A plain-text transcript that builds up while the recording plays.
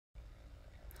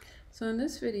So in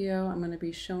this video, I'm going to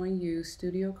be showing you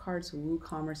Studiocart's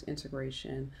WooCommerce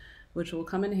integration, which will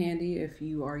come in handy if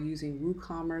you are using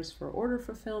WooCommerce for order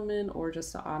fulfillment or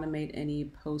just to automate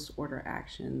any post-order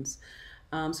actions.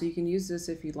 So you can use this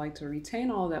if you'd like to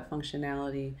retain all of that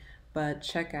functionality, but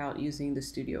check out using the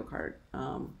Studiocart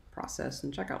process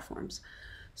and checkout forms.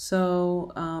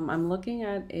 So I'm looking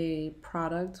at a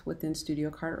product within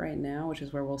Studiocart right now, which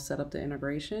is where we'll set up the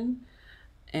integration.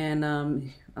 And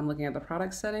I'm looking at the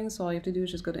product settings, so all you have to do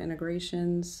is just go to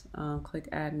integrations, click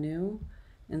add new,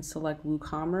 and select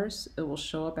WooCommerce. It will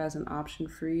show up as an option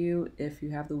for you if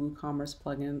you have the WooCommerce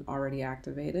plugin already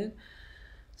activated.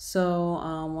 So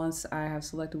once I have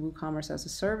selected WooCommerce as a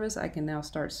service, I can now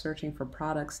start searching for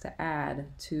products to add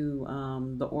to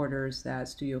the orders that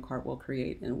Studiocart will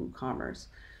create in WooCommerce.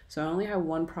 So I only have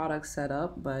one product set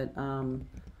up, but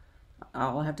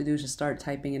all I have to do is just start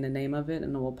typing in the name of it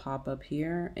and it will pop up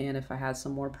here. And if I had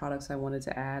some more products I wanted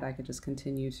to add, I could just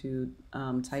continue to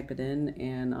type it in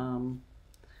and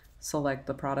select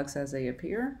the products as they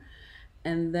appear.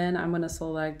 And then I'm going to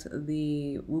select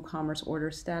the WooCommerce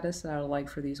order status that I would like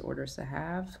for these orders to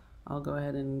have. I'll go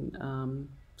ahead and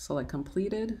select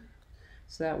completed.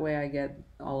 So that way I get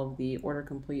all of the order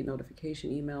complete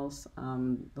notification emails.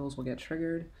 Those will get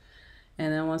triggered.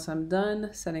 And then once I'm done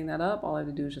setting that up, all I have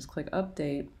to do is just click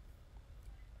update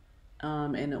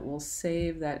and it will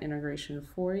save that integration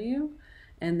for you.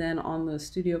 And then on the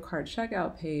Studiocart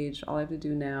checkout page, all I have to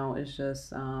do now is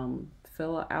just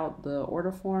fill out the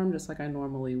order form just like I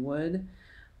normally would.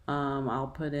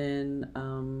 I'll put in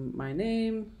my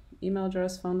name, email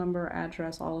address, phone number,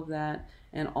 address, all of that,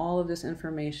 and all of this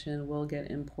information will get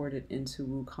imported into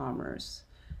WooCommerce,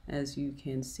 as you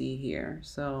can see here.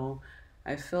 So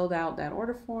I filled out that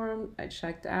order form, I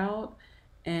checked out,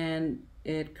 and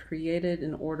it created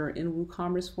an order in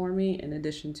WooCommerce for me in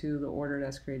addition to the order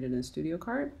that's created in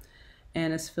Studiocart.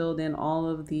 And it's filled in all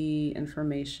of the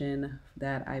information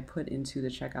that I put into the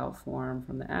checkout form,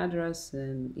 from the address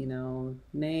and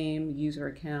name, user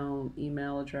account,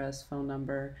 email address, phone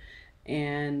number.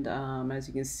 And as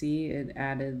you can see, it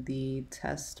added the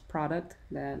test product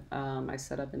that I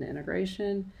set up in the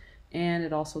integration. And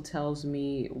it also tells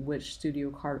me which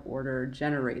Studiocart order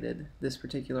generated this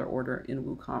particular order in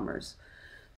WooCommerce.